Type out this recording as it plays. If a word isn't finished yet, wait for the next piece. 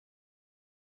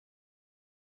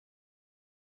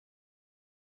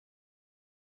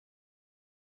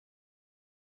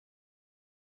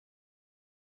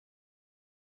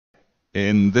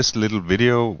In this little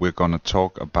video, we're going to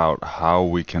talk about how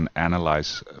we can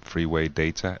analyze freeway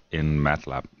data in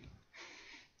Matlab.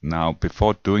 Now,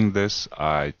 before doing this,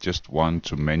 I just want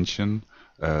to mention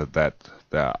that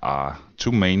there are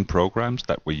two main programs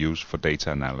that we use for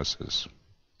data analysis.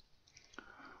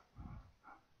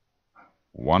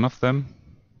 One of them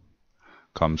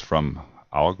comes from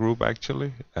our group,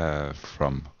 actually,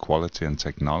 from Quality and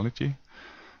Technology,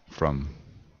 from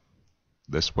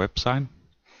this website.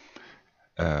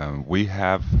 We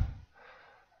have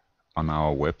on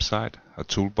our website a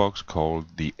toolbox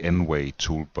called the N-Way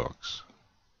toolbox.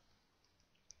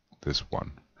 This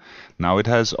one. Now it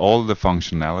has all the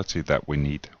functionality that we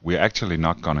need. We're actually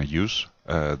not going to use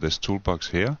this toolbox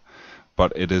here,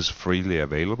 but it is freely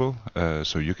available,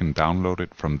 so you can download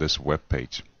it from this web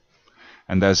page.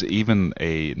 And there's even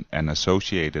an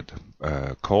associated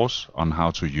course on how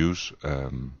to use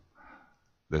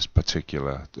this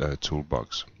particular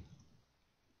toolbox.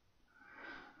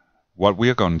 What we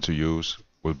are going to use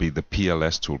will be the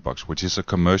PLS toolbox, which is a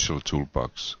commercial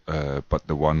toolbox, but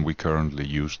the one we currently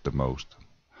use the most.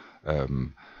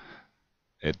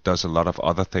 It does a lot of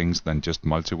other things than just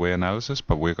multi-way analysis,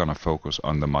 but we're going to focus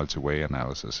on the multi-way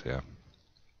analysis here.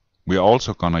 We're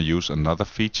also going to use another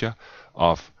feature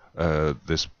of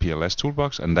this PLS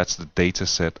toolbox, and that's the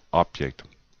dataset object.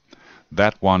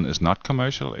 That one is not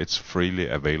commercial, it's freely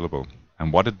available.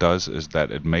 And what it does is that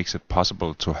it makes it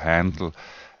possible to handle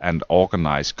and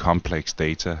organize complex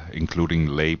data, including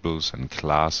labels and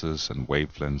classes and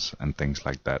wavelengths and things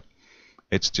like that.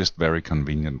 It's just very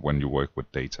convenient when you work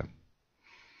with data.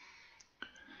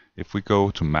 If we go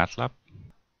to Matlab,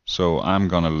 so I'm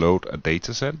going to load a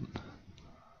dataset.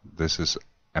 This is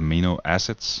amino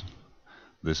acids.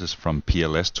 This is from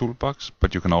PLS toolbox,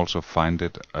 but you can also find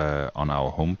it on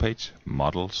our homepage,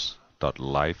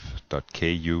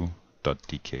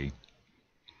 models.life.ku.dk.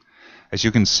 As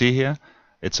you can see here,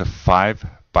 it's a 5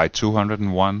 by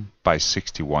 201 by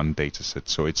 61 dataset,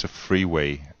 so it's a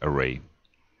freeway array.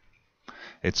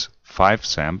 It's 5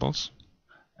 samples,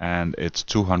 and it's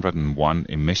 201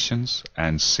 emissions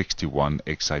and 61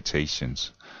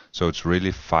 excitations. So it's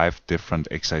really 5 different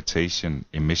excitation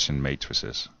emission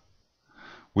matrices.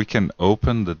 We can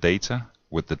open the data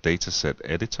with the dataset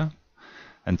editor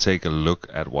and take a look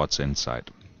at what's inside.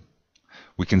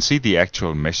 We can see the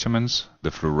actual measurements,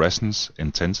 the fluorescence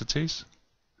intensities,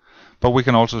 but we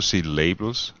can also see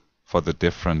labels for the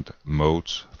different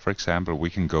modes. For example,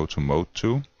 we can go to mode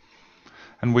 2,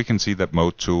 and we can see that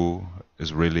mode 2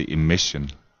 is really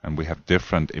emission, and we have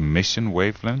different emission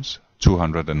wavelengths,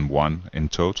 201 in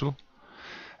total,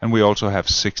 and we also have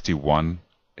 61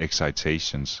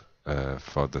 excitations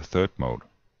for the third mode.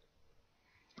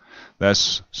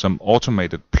 There's some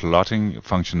automated plotting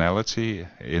functionality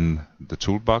in the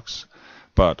toolbox,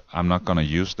 but I'm not going to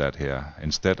use that here.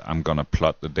 Instead, I'm going to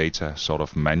plot the data sort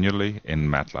of manually in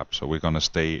Matlab. So we're going to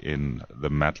stay in the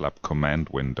Matlab command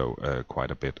window quite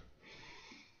a bit.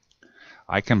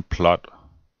 I can plot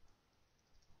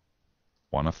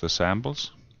one of the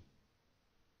samples.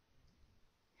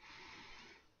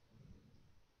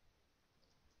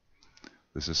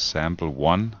 This is sample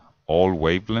 1, all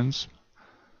wavelengths,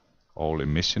 all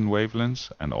emission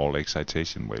wavelengths, and all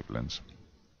excitation wavelengths.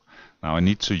 Now I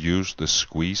need to use the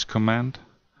squeeze command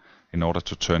in order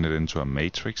to turn it into a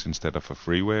matrix instead of a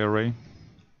freeway array,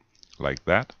 like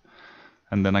that.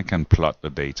 And then I can plot the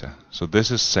data. So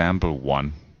this is sample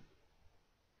 1.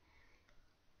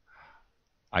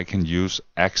 I can use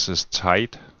axis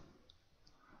tight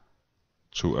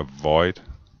to avoid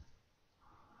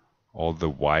all the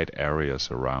white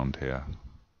areas around here.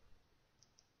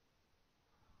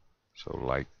 So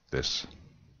like this.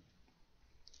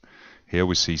 Here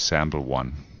we see sample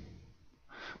 1.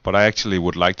 But I actually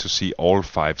would like to see all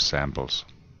 5 samples.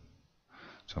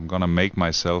 So I'm going to make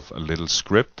myself a little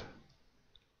script.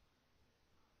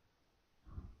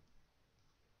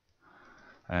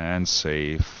 And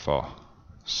say for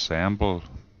sample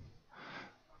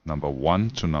number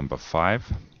 1 to number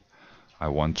 5, I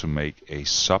want to make a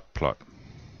subplot.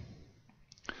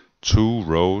 2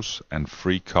 rows and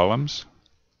 3 columns.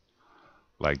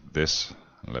 Like this.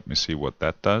 Let me see what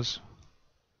that does.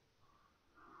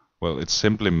 Well, it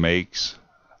simply makes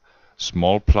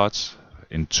small plots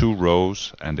in 2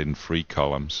 rows and in 3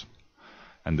 columns.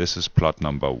 And this is plot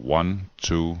number 1,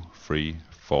 2, 3,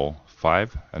 4,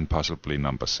 5, and possibly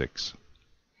number 6.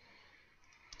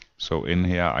 So in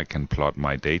here I can plot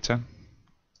my data.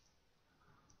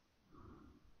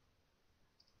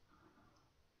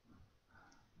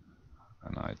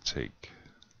 And I take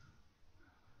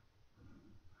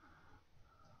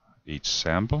each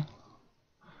sample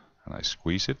and I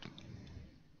squeeze it.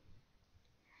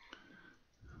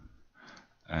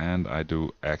 and I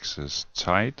do axis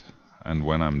tight, and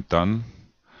when I'm done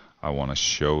I want to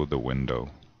show the window.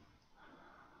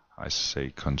 I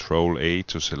say Control A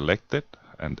to select it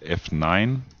and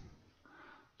F9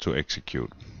 to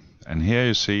execute. And here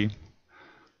you see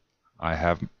I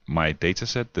have my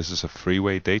dataset. This is a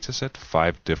freeway dataset,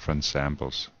 5 different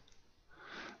samples.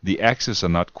 The axes are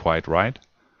not quite right.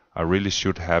 I really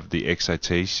should have the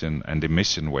excitation and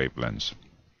emission wavelengths.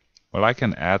 Well, I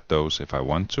can add those if I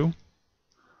want to,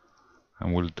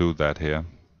 and we'll do that here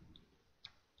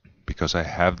because I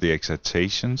have the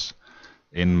excitations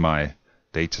in my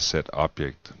dataset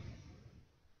object.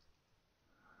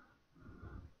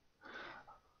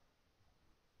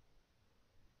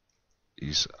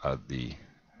 These are the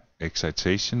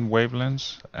excitation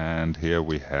wavelengths, and here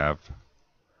we have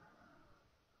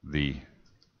the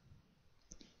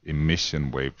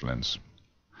emission wavelengths.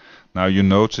 Now you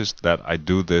notice that I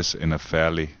do this in a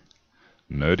fairly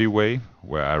nerdy way,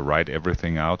 where I write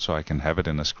everything out so I can have it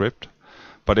in a script.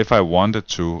 But if I wanted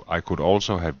to, I could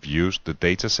also have used the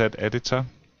dataset editor,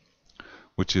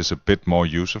 which is a bit more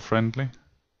user-friendly.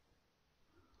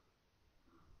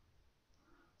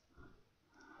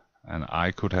 And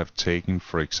I could have taken,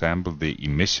 for example, the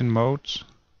emission modes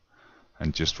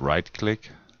and just right-click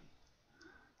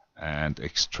and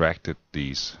extracted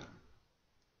these,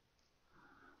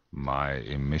 my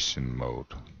emission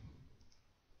mode,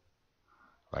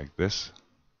 like this.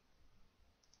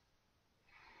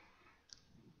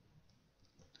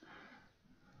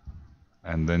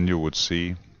 And then you would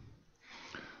see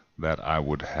that I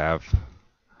would have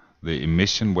the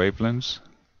emission wavelengths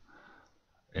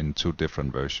in 2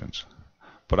 different versions.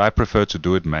 But I prefer to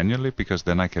do it manually because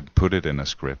then I can put it in a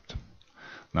script.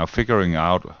 Now figuring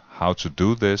out how to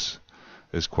do this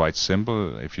is quite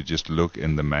simple if you just look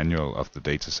in the manual of the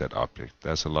dataset object.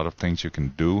 There's a lot of things you can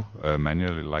do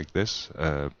manually like this,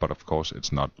 but of course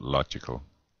it's not logical.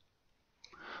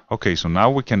 Okay, so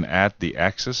now we can add the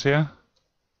axis here.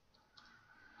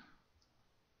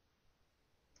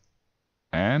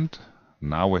 And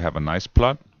now we have a nice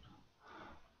plot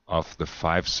of the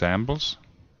 5 samples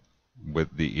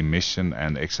with the emission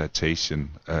and excitation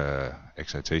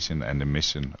and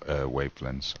emission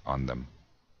wavelengths on them.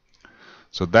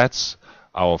 So that's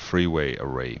our freeway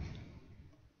array.